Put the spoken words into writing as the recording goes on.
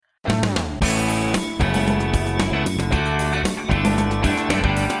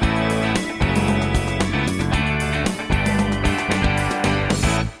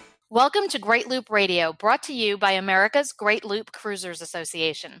Welcome to Great Loop Radio, brought to you by America's Great Loop Cruisers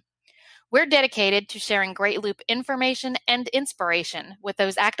Association. We're dedicated to sharing Great Loop information and inspiration with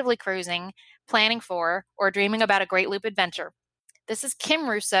those actively cruising, planning for, or dreaming about a Great Loop adventure. This is Kim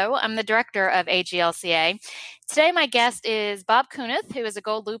Russo. I'm the director of AGLCA. Today, my guest is Bob Kunath, who is a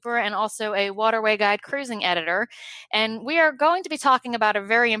Gold Looper and also a Waterway Guide cruising editor. And we are going to be talking about a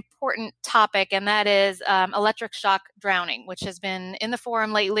very important topic, and that is electric shock drowning, which has been in the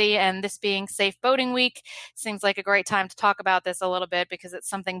forum lately. And this being Safe Boating Week, seems like a great time to talk about this a little bit because it's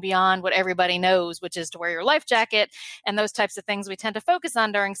something beyond what everybody knows, which is to wear your life jacket and those types of things we tend to focus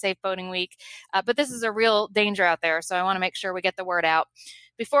on during Safe Boating Week. But this is a real danger out there, so I want to make sure we get the word out.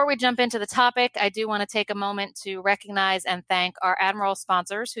 Before we jump into the topic, I do want to take a moment to recognize and thank our Admiral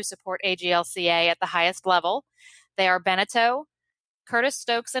sponsors who support AGLCA at the highest level. They are Beneteau, Curtis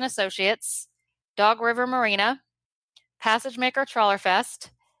Stokes and Associates, Dog River Marina, Passage Maker Trawler Fest,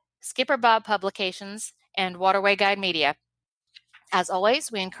 Skipper Bob Publications, and Waterway Guide Media. As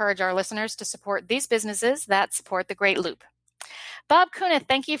always, we encourage our listeners to support these businesses that support the Great Loop. Bob Kunath,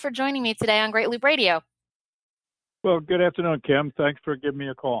 thank you for joining me today on Great Loop Radio. Well, good afternoon, Kim. Thanks for giving me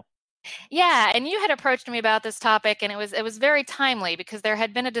a call. Yeah, and you had approached me about this topic, and it was very timely because there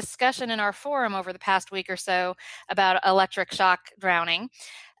had been a discussion in our forum over the past week or so about electric shock drowning.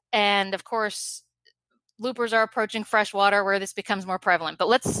 And of course, loopers are approaching freshwater where this becomes more prevalent. But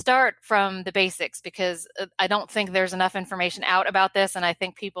let's start from the basics because I don't think there's enough information out about this, and I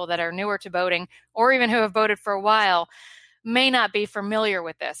think people that are newer to boating or even who have boated for a while may not be familiar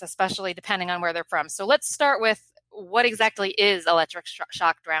with this, especially depending on where they're from. So let's start with what exactly is electric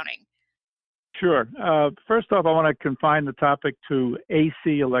shock drowning? Sure. First off, I want to confine the topic to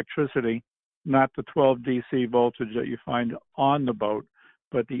AC electricity, not the 12 DC voltage that you find on the boat,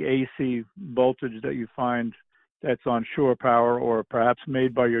 but the AC voltage that you find that's on shore power or perhaps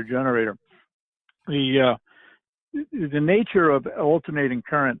made by your generator. The nature of alternating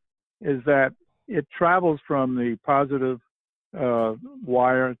current is that it travels from the positive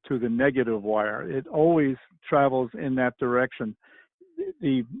wire to the negative wire. It always travels in that direction.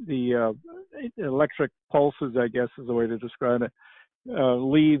 The electric pulses, I guess is the way to describe it,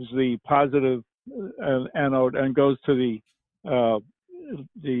 leaves the positive anode and goes to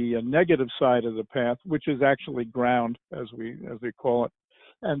the negative side of the path, which is actually ground, as we call it.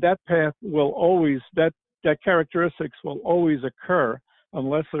 And that path will always, that characteristics will always occur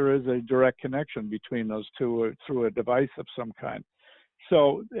unless there is a direct connection between those two or through a device of some kind.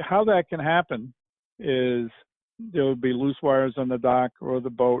 So how that can happen is there will be loose wires on the dock or the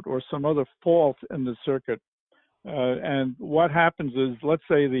boat or some other fault in the circuit. And what happens is, let's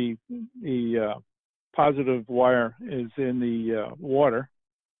say the positive wire is in the water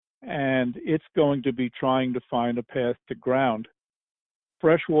and it's going to be trying to find a path to ground.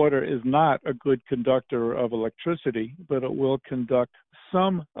 Fresh water is not a good conductor of electricity, but it will conduct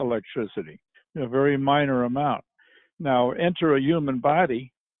some electricity, a very minor amount. Now, enter a human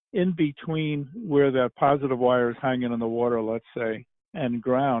body in between where that positive wire is hanging in the water, let's say, and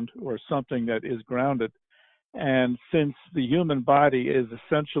ground or something that is grounded. And since the human body is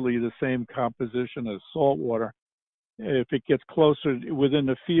essentially the same composition as salt water, if it gets closer within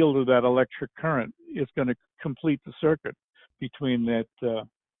the field of that electric current, it's going to complete the circuit between that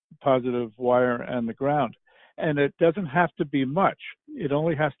positive wire and the ground. And it doesn't have to be much. It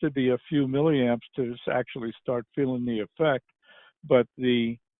only has to be a few milliamps to actually start feeling the effect. But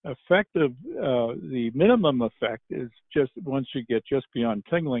the effect of the minimum effect is just once you get just beyond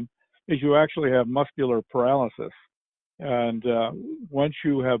tingling, is you actually have muscular paralysis. And once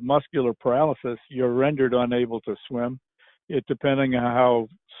you have muscular paralysis, you're rendered unable to swim. Depending on how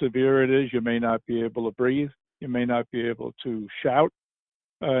severe it is, you may not be able to breathe. You may not be able to shout.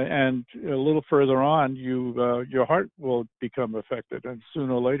 And a little further on, your heart will become affected. And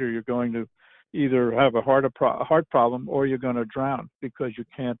sooner or later, you're going to either have a heart problem or you're going to drown because you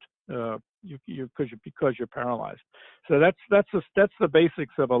can't, because you're paralyzed. So that's the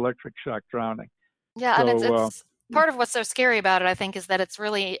basics of electric shock drowning. Yeah, so, and it's part of what's so scary about it, I think, is that it's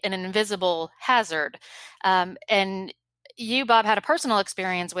really an invisible hazard. And you, Bob, had a personal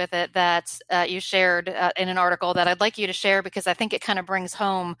experience with it that you shared in an article that I'd like you to share because I think it kind of brings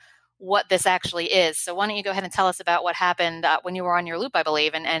home what this actually is. So why don't you go ahead and tell us about what happened when you were on your loop, I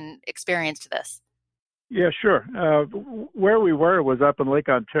believe, and experienced this? Yeah, sure. Where we were was up in Lake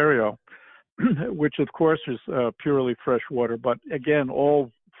Ontario, which of course is purely fresh water. But again,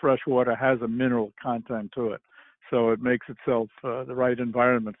 all fresh water has a mineral content to it. So it makes itself the right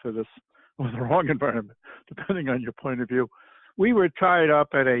environment for this, or the wrong environment, depending on your point of view. We were tied up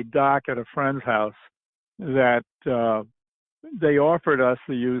at a dock at a friend's house that they offered us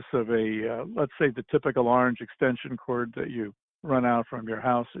the use of let's say, the typical orange extension cord that you run out from your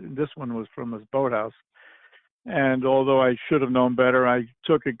house. This one was from his boathouse. And although I should have known better, I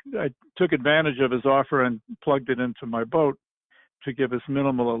took advantage of his offer and plugged it into my boat to give us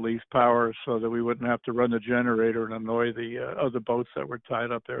minimal, at least, power so that we wouldn't have to run the generator and annoy the other boats that were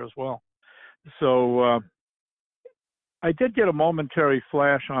tied up there as well. So I did get a momentary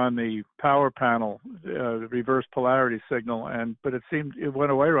flash on the power panel, the reverse polarity signal, but it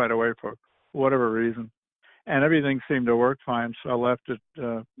went away right away for whatever reason. And everything seemed to work fine, so I left it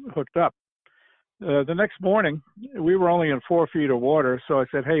hooked up. The next morning, we were only in 4 feet of water, so I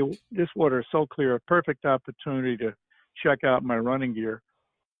said, hey, this water is so clear, a perfect opportunity to check out my running gear.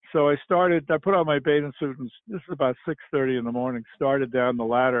 So I put on my bathing suit, and this is about 6:30 in the morning, started down the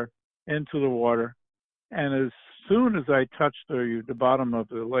ladder into the water. And as soon as I touched the bottom of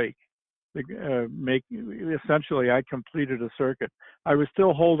the lake, essentially I completed a circuit. I was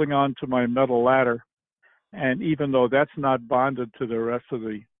still holding on to my metal ladder, and even though that's not bonded to the rest of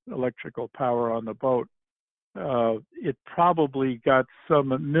the electrical power on the boat, it probably got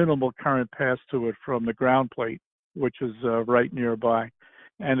some minimal current passed to it from the ground plate, which is right nearby.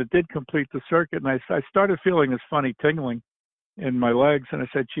 And it did complete the circuit, and I started feeling this funny tingling in my legs, and I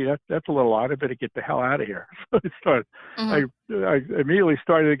said, gee, that's a little odd. I better get the hell out of here. So I immediately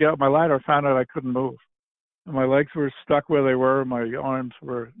started to get out my ladder, found out I couldn't move. My legs were stuck where they were. My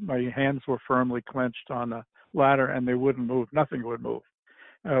hands were firmly clenched on the ladder, and they wouldn't move. Nothing would move.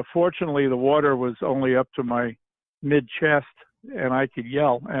 Fortunately, the water was only up to my mid-chest, and I could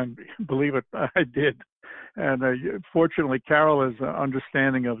yell, and believe it, I did. And fortunately, Carol is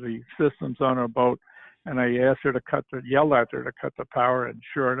understanding of the systems on our boat, and I yelled at her to cut the power, and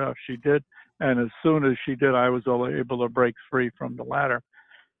sure enough, she did. And as soon as she did, I was able to break free from the ladder.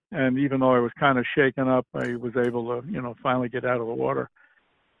 And even though I was kind of shaken up, I was able to, finally get out of the water.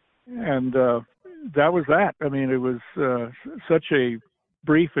 And that was that. I mean, it was such a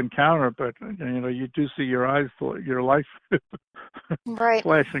brief encounter, but you do see your life right.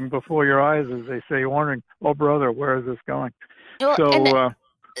 flashing before your eyes, as they say, wondering, oh brother, where is this going? Well, so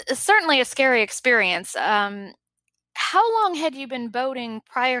certainly a scary experience. How long had you been boating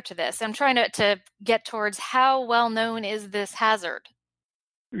prior to this? I'm trying to get towards how well known is this hazard?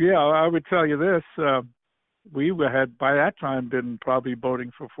 Yeah, I would tell you this. We had by that time been probably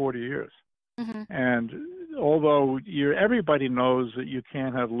boating for 40 years. Mm-hmm. And although everybody knows that you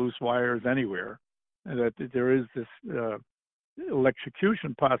can't have loose wires anywhere, and that there is this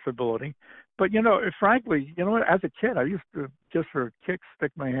electrocution possibility, but frankly, as a kid, I used to just for kicks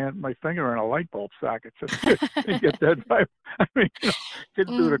stick my finger in a light bulb socket and get that vibe. I mean, kids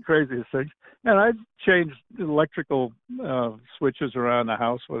do the craziest things. And I've changed electrical switches around the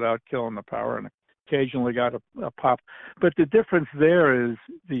house without killing the power, and occasionally got a pop. But the difference there is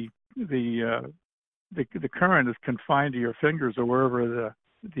the current is confined to your fingers or wherever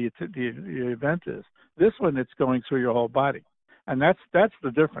the event is. This one, it's going through your whole body, and that's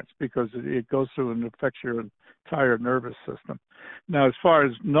the difference, because it goes through and affects your entire nervous system. Now, as far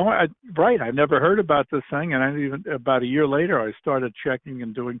as I never heard about this thing, and about a year later, I started checking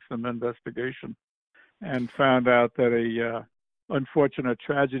and doing some investigation, and found out that a unfortunate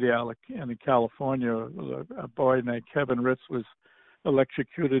tragedy in California, a boy named Kevin Ritz was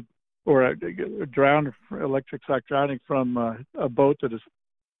electrocuted or drowned, electric shock drowning from a boat that is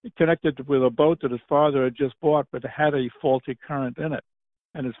connected with a boat that his father had just bought, but had a faulty current in it.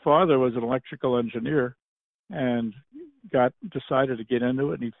 And his father was an electrical engineer and decided to get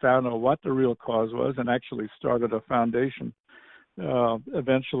into it, and he found out what the real cause was and actually started a foundation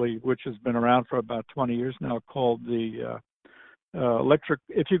eventually, which has been around for about 20 years now, called the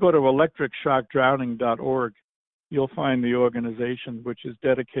if you go to electricshockdrowning.org, you'll find the organization, which is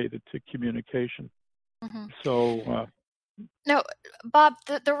dedicated to communication. Mm-hmm. So now, Bob,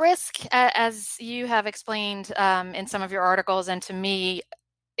 the risk, as you have explained in some of your articles and to me,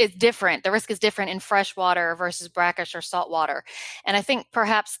 is different. The risk is different in freshwater versus brackish or saltwater. And I think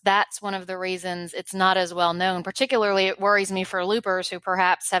perhaps that's one of the reasons it's not as well known. Particularly, it worries me for loopers who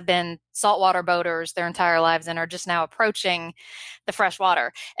perhaps have been saltwater boaters their entire lives and are just now approaching the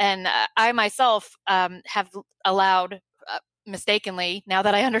freshwater. And I myself have allowed mistakenly, now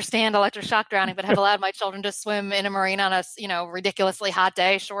that I understand electric shock drowning, but have allowed my children to swim in a marine on a ridiculously hot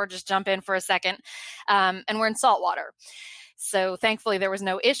day. Sure, just jump in for a second. And we're in saltwater. So thankfully there was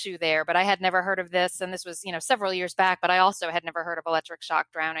no issue there, but I had never heard of this. And this was, several years back, but I also had never heard of electric shock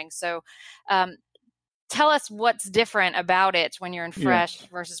drowning. So tell us what's different about it when you're in fresh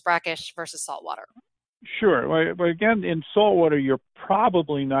versus brackish versus saltwater. Sure. Well, again, in salt water, you're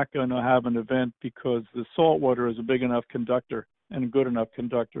probably not going to have an event because the salt water is a big enough conductor and a good enough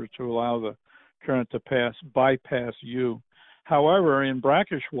conductor to allow the current to bypass you. However, in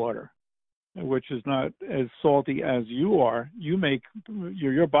brackish water, which is not as salty as you are,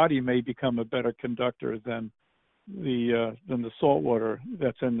 your body may become a better conductor than the salt water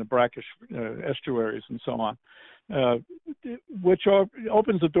that's in the brackish estuaries and so on, which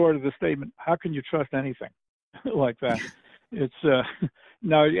opens the door to the statement: how can you trust anything like that? It's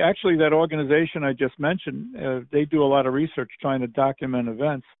now actually that organization I just mentioned, they do a lot of research trying to document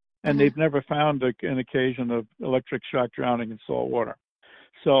events, and they've never found an occasion of electric shock drowning in salt water.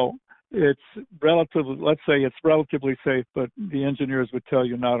 So it's let's say it's relatively safe, but the engineers would tell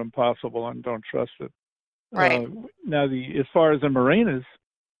you not impossible and don't trust it. Right. Now, as far as the marinas,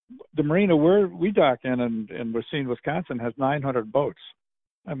 the marina where we dock in and we're seeing Wisconsin has 900 boats.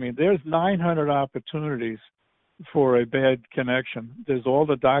 I mean, there's 900 opportunities for a bad connection. There's all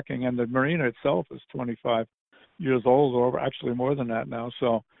the docking, and the marina itself is 25 years old, or actually more than that now.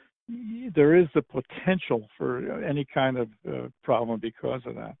 So there is the potential for any kind of problem because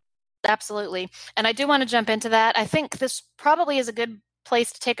of that. Absolutely. And I do want to jump into that. I think this probably is a good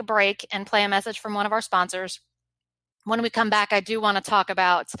place to take a break and play a message from one of our sponsors. When we come back, I do want to talk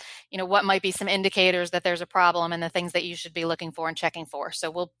about, what might be some indicators that there's a problem and the things that you should be looking for and checking for.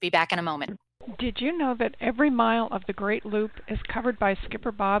 So we'll be back in a moment. Did you know that every mile of the Great Loop is covered by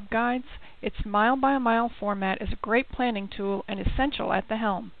Skipper Bob guides? Its mile-by-mile format is a great planning tool and essential at the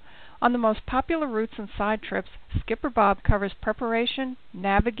helm. On the most popular routes and side trips, Skipper Bob covers preparation,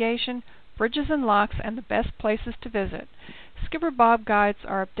 navigation, bridges and locks, and the best places to visit. Skipper Bob guides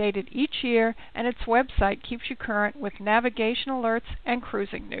are updated each year, and its website keeps you current with navigation alerts and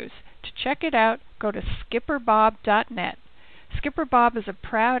cruising news. To check it out, go to skipperbob.net. Skipper Bob is a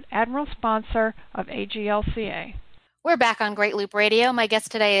proud Admiral sponsor of AGLCA. We're back on Great Loop Radio. My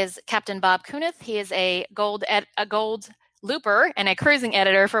guest today is Captain Bob Kunath. He is a gold looper and a cruising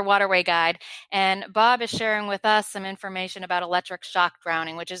editor for Waterway Guide. And Bob is sharing with us some information about electric shock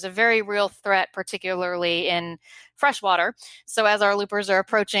drowning, which is a very real threat, particularly in freshwater. So as our loopers are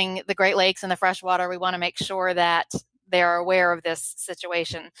approaching the Great Lakes and the freshwater, we want to make sure that they are aware of this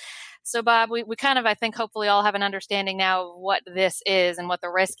situation. So Bob, we kind of, I think, hopefully all have an understanding now of what this is and what the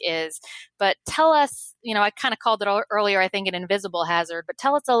risk is. But tell us, I kind of called it earlier, I think, an invisible hazard, but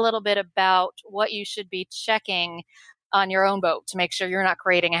tell us a little bit about what you should be checking on your own boat to make sure you're not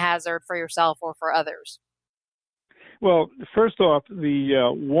creating a hazard for yourself or for others. Well, first off, the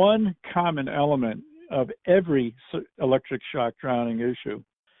one common element of every electric shock drowning issue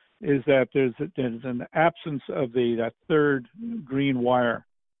is that there's an absence of that third green wire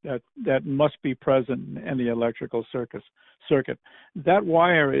that must be present in the electrical circuit. That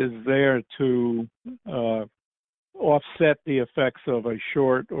wire is there to offset the effects of a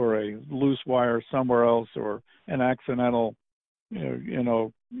short or a loose wire somewhere else, or an accidental. You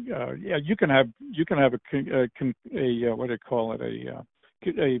can have a what do you call it,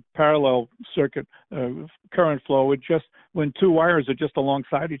 a parallel circuit current flow with just when two wires are just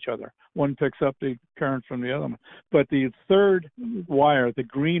alongside each other. One picks up the current from the other one. But the third wire, the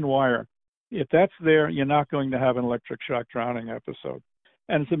green wire, if that's there, you're not going to have an electric shock drowning episode.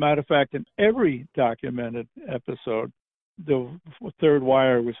 And as a matter of fact, in every documented episode, the third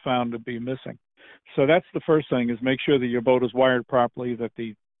wire was found to be missing. So that's the first thing, is make sure that your boat is wired properly, that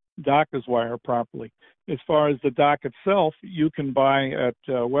the dock is wired properly. As far as the dock itself, you can buy at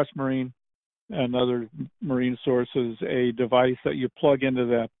West Marine and other marine sources a device that you plug into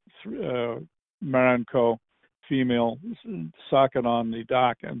that Maranco female socket on the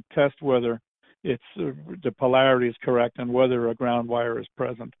dock and test whether it's the polarity is correct and whether a ground wire is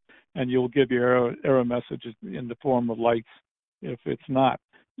present. And you'll give your error messages in the form of lights if it's not.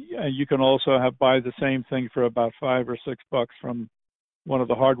 You can also buy the same thing for about $5 or $6 from one of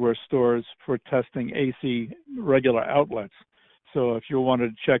the hardware stores for testing AC regular outlets. So if you wanted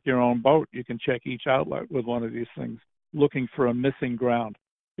to check your own boat, you can check each outlet with one of these things, looking for a missing ground,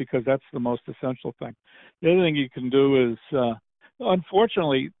 because that's the most essential thing. The other thing you can do is,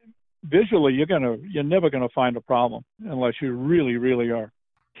 unfortunately, visually, you're never gonna find a problem unless you really, really are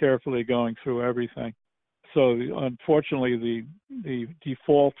carefully going through everything. So unfortunately, the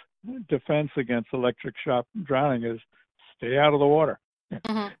default defense against electric shock drowning is stay out of the water.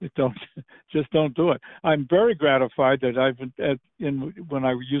 Mm-hmm. Don't do it. I'm very gratified that when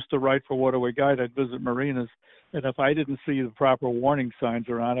I used to write for Waterway Guide, I'd visit marinas, and if I didn't see the proper warning signs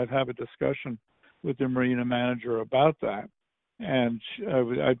around, I'd have a discussion with the marina manager about that. And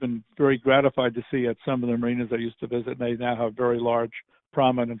I've been very gratified to see at some of the marinas I used to visit, they now have very large,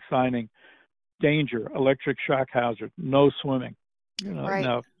 prominent signing danger, electric shock hazard, no swimming. Right.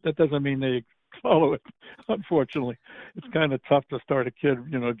 Now that doesn't mean they follow it. Unfortunately, it's kind of tough to start a kid,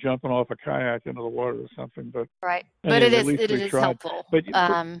 jumping off a kayak into the water or something. But Right. But anyway, at least it we is tried. helpful. But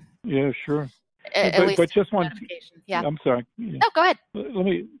yeah, sure. At least But just one. notification. Yeah. I'm sorry. Yeah. No, go ahead.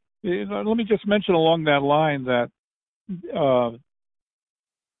 Let me just mention along that line that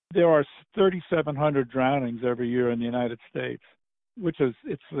there are 3,700 drownings every year in the United States, which is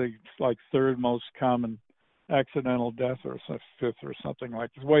it's like third most common accidental death, or fifth or something like.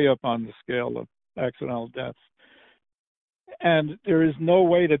 It's way up on the scale of accidental deaths. And there is no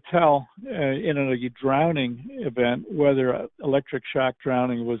way to tell in a drowning event whether electric shock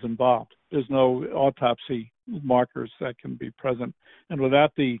drowning was involved. There's no autopsy markers that can be present. And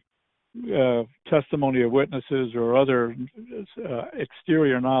without the testimony of witnesses or other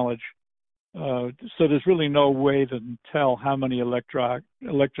exterior knowledge, so there's really no way to tell how many electric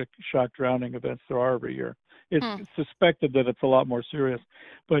shock drowning events there are every year. It's suspected that it's a lot more serious,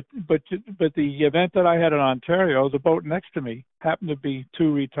 but the event that I had in Ontario, the boat next to me happened to be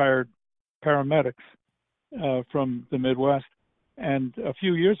two retired paramedics from the Midwest, and a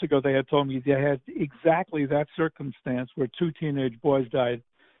few years ago they had told me they had exactly that circumstance where two teenage boys died,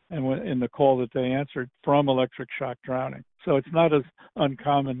 and in the call that they answered from electric shock drowning. So it's not as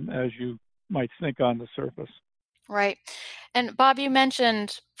uncommon as you might think on the surface. Right. And Bob, you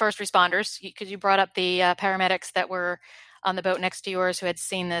mentioned first responders because you brought up the paramedics that were on the boat next to yours who had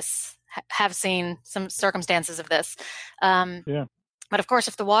seen this, have seen some circumstances of this. Yeah. But of course,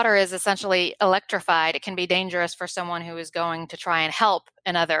 if the water is essentially electrified, it can be dangerous for someone who is going to try and help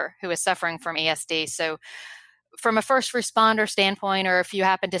another who is suffering from ESD. So from a first responder standpoint, or if you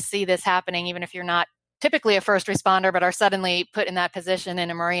happen to see this happening, even if you're not typically a first responder but are suddenly put in that position in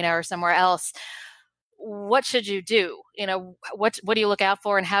a marina or somewhere else, what should you do? What do you look out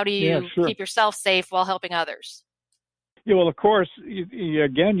for, and how do you keep yourself safe while helping others? Yeah, well, of course,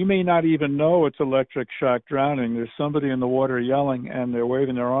 again, you may not even know it's electric shock drowning. There's somebody in the water yelling, and they're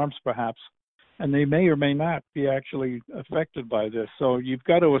waving their arms, perhaps, and they may or may not be actually affected by this. So you've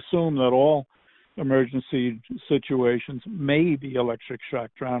got to assume that all emergency situations may be electric shock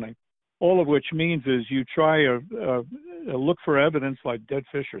drowning. All of which means is you try look for evidence like dead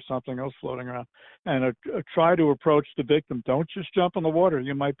fish or something else floating around, and try to approach the victim. Don't just jump in the water.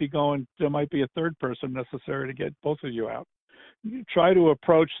 There might be a third person necessary to get both of you out. You try to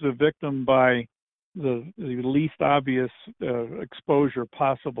approach the victim by the least obvious exposure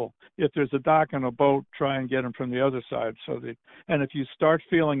possible. If there's a dock and a boat, try and get them from the other side. And if you start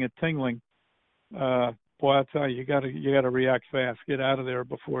feeling it tingling, boy, I tell you, you gotta react fast. Get out of there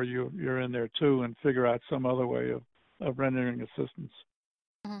before you're in there too, and figure out some other way of rendering assistance.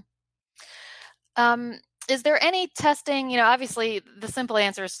 Mm-hmm. Is there any testing? Obviously the simple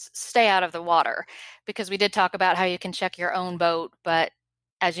answer is stay out of the water, because we did talk about how you can check your own boat, but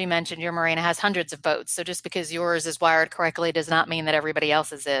as you mentioned, your marina has hundreds of boats. So just because yours is wired correctly does not mean that everybody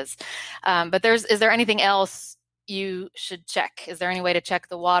else's is. But is there anything else you should check? Is there any way to check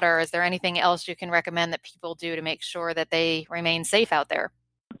the water? Is there anything else you can recommend that people do to make sure that they remain safe out there?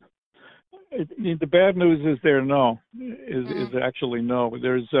 The bad news is is actually no.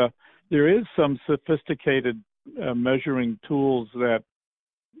 There is some sophisticated measuring tools that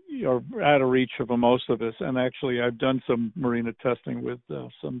are out of reach of most of us. And actually, I've done some marina testing with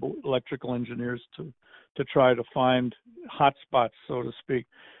some electrical engineers to try to find hot spots, so to speak.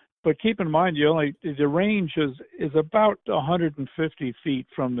 But keep in mind, the range is about 150 feet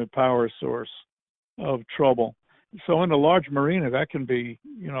from the power source of trouble. So in a large marina, that can be,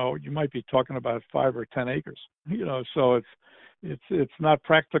 you might be talking about 5 or 10 acres. So it's not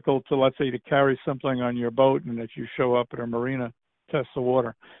practical to, let's say, to carry something on your boat, and if you show up at a marina, test the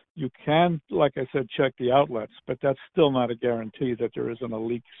water. You can, like I said, check the outlets, but that's still not a guarantee that there isn't a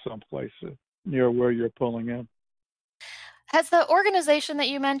leak someplace near where you're pulling in. Has the organization that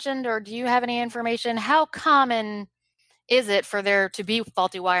you mentioned, or do you have any information, how common is it for there to be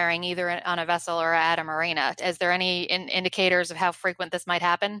faulty wiring either on a vessel or at a marina? Is there any indicators of how frequent this might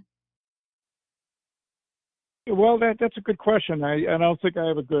happen? Well, that's a good question. I don't think I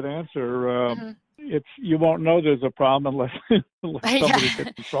have a good answer. You won't know there's a problem unless somebody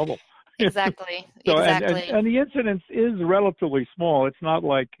gets in trouble. Exactly. So, exactly. And the incidence is relatively small. It's not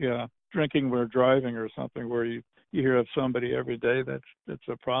like drinking or driving or something where you hear of somebody every day that's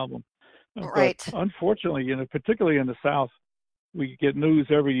a problem. Right. But unfortunately, particularly in the South, we get news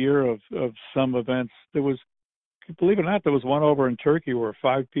every year of some events. There was, believe it or not, there was one over in Turkey where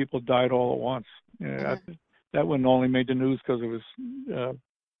 5 people died all at once. That one only made the news because it was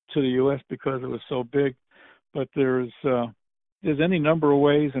to the U.S. because it was so big. But there's there's any number of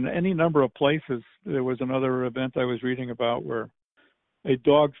ways and any number of places. There was another event I was reading about where a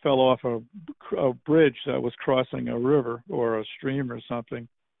dog fell off a bridge that was crossing a river or a stream or something.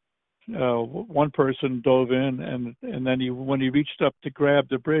 One person dove in, and then when he reached up to grab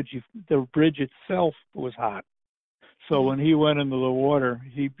the bridge itself was hot. So when he went into the water,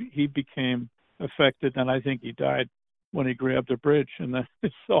 he became affected, and I think he died when he grabbed the bridge. And then,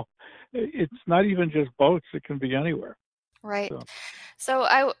 so it's not even just boats; it can be anywhere. Right. So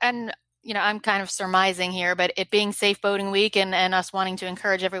I'm kind of surmising here, but it being Safe Boating Week and us wanting to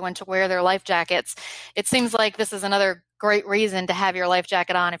encourage everyone to wear their life jackets, it seems like this is another great reason to have your life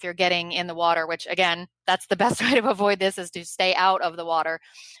jacket on if you're getting in the water, which again, that's the best way to avoid this, is to stay out of the water.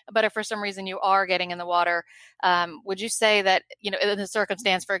 But if for some reason you are getting in the water, would you say that, in the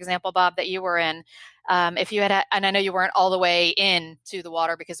circumstance, for example, Bob, that you were in, if you had, and I know you weren't all the way in to the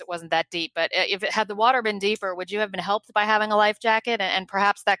water because it wasn't that deep, but if it had the water been deeper, would you have been helped by having a life jacket? And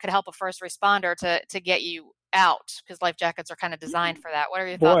perhaps that could help a first responder to get you out, because life jackets are kind of designed for that. What are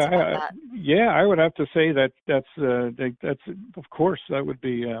your thoughts about that? Yeah, I would have to say that's of course that would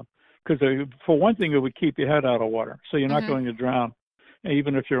be, because for one thing, it would keep your head out of water, so you're not going to drown,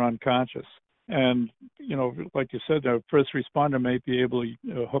 even if you're unconscious. And like you said, the first responder may be able to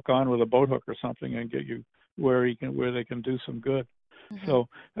hook on with a boat hook or something and get you where they can do some good. So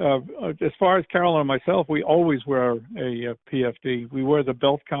as far as Carol and myself, we always wear a PFD. We wear the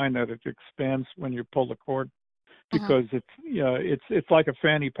belt kind that it expands when you pull the cord, because it's like a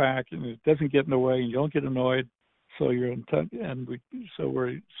fanny pack, and it doesn't get in the way, and you don't get annoyed. So we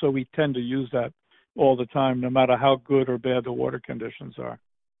tend to use that all the time, no matter how good or bad the water conditions are.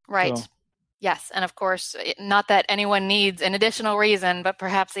 Right. So. Yes, and of course, not that anyone needs an additional reason, but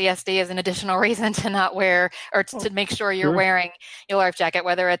perhaps ESD is an additional reason to not wear, or to make sure you're wearing your life jacket,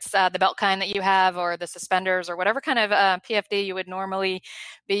 whether it's the belt kind that you have or the suspenders or whatever kind of PFD you would normally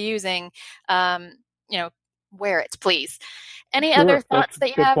be using. Wear it, please. Any other thoughts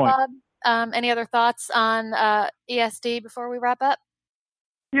that you have, Bob? Any other thoughts on ESD before we wrap up?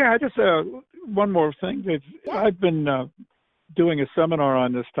 Yeah, just one more thing. I've been doing a seminar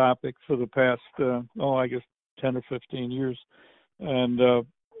on this topic for the past, 10 or 15 years, and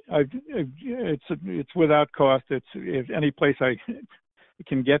it's without cost. It's any place I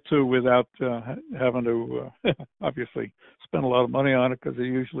can get to without having to obviously spend a lot of money on it, because there's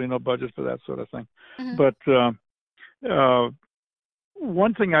usually no budget for that sort of thing. But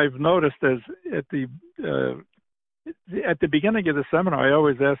one thing I've noticed is at the beginning of the seminar, I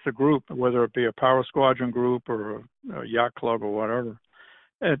always ask the group, whether it be a power squadron group or a yacht club or whatever,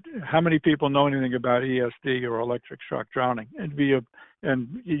 how many people know anything about ESD or electric shock drowning, and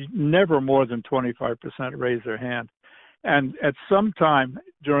never more than 25% raise their hand. And at some time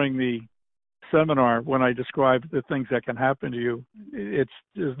during the seminar, when I describe the things that can happen to you,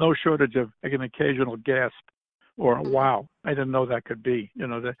 there's no shortage of an occasional gasp or wow, I didn't know that could be.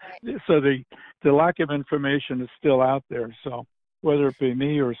 So the lack of information is still out there. So whether it be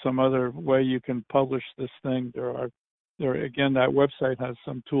me or some other way you can publish this thing, again, that website has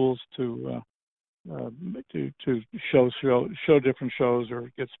some tools to show different shows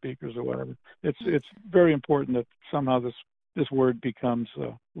or get speakers or whatever. It's very important that somehow this word becomes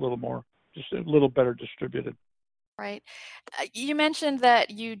a little better distributed. Right. You mentioned that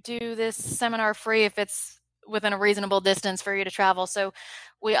you do this seminar free if it's within a reasonable distance for you to travel. So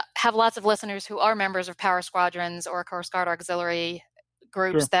we have lots of listeners who are members of power squadrons or Coast Guard auxiliary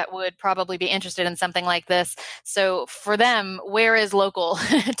groups that would probably be interested in something like this. So for them, where is local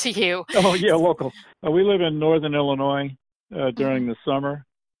to you? Oh, yeah, local. We live in northern Illinois during the summer,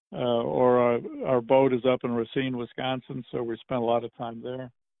 or our boat is up in Racine, Wisconsin, so we spend a lot of time there.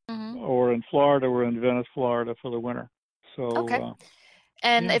 Or in Florida, we're in Venice, Florida for the winter. So,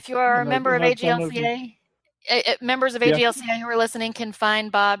 and if you are a member of AGLCA, members of AGLCA who are listening can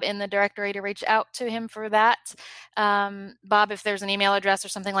find Bob in the directory to reach out to him for that. Bob, if there's an email address or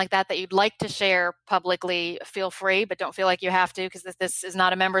something like that you'd like to share publicly, feel free, but don't feel like you have to, because this is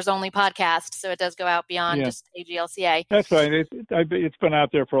not a members-only podcast, so it does go out beyond just AGLCA. That's right. It's been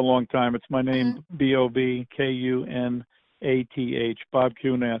out there for a long time. It's my name, BOBKUNATH,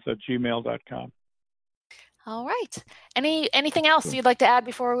 bobkunath@gmail.com. All right. Anything else you'd like to add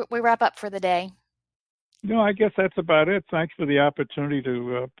before we wrap up for the day? No, I guess that's about it. Thanks for the opportunity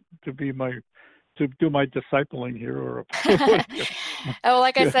to do my discipling here.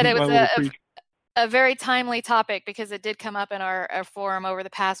 Like I said, it was a very timely topic, because it did come up in our forum over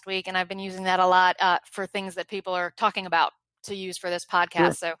the past week, and I've been using that a lot for things that people are talking about to use for this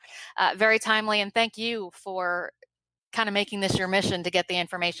podcast. So very timely, and thank you for kind of making this your mission to get the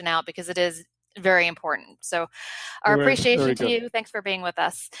information out, because it is very important. So our Very, appreciation very to good. you. Thanks for being with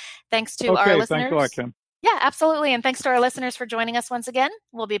us. Thanks to our Okay, listeners. thanks a lot, Kim. Yeah, absolutely. And thanks to our listeners for joining us once again.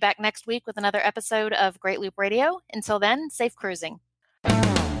 We'll be back next week with another episode of Great Loop Radio. Until then, safe cruising.